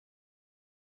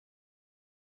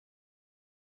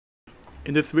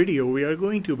In this video, we are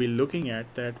going to be looking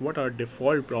at that what are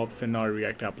default props in our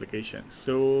React application.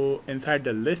 So inside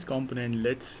the list component,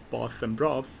 let's pass some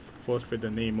props, first with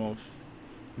the name of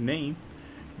name,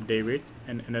 David,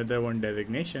 and another one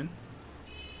designation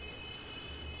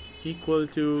equal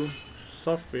to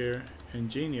software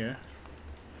engineer.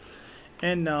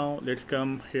 And now let's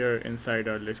come here inside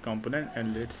our list component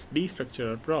and let's destructure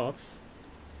our props,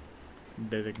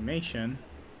 designation,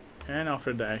 and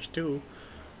after the h2,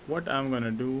 what I'm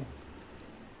gonna do,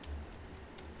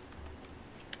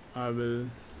 I will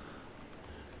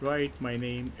write my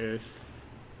name is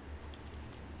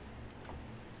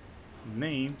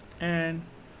name and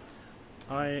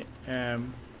I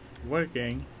am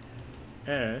working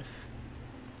as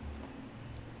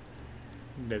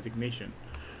designation,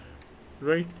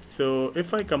 right? So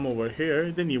if I come over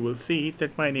here, then you will see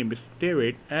that my name is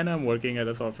David and I'm working as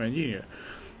a software engineer,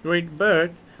 right?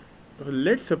 But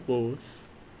let's suppose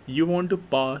you want to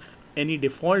pass any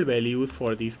default values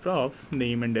for these props,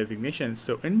 name and designation.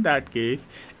 So in that case,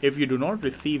 if you do not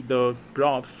receive the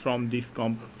props from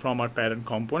from our parent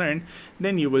component,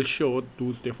 then you will show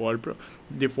those default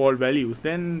values.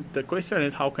 Then the question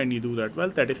is, how can you do that? Well,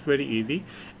 that is very easy.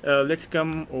 Let's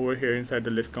come over here inside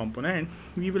the list component.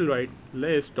 We will write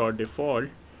list.default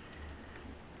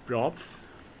props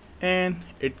and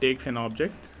it takes an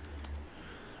object,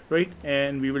 right?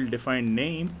 And we will define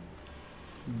name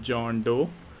John Doe,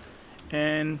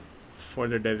 and for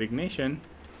the designation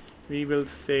we will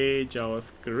say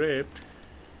JavaScript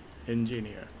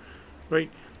engineer, right?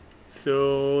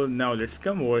 So now let's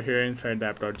come over here inside the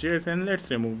app.js and let's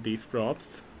remove these props.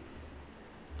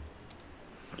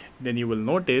 Then you will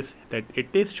notice that it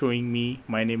is showing me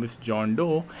my name is John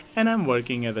Doe and I'm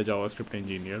working as a JavaScript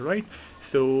engineer, right?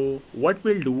 So what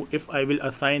we'll do, if I will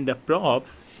assign the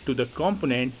props to the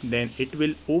component, then it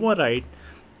will override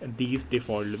these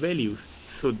default values.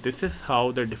 So this is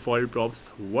how the default props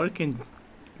work in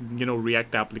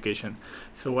React application.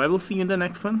 So I will see you in the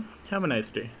next one. Have a nice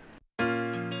day.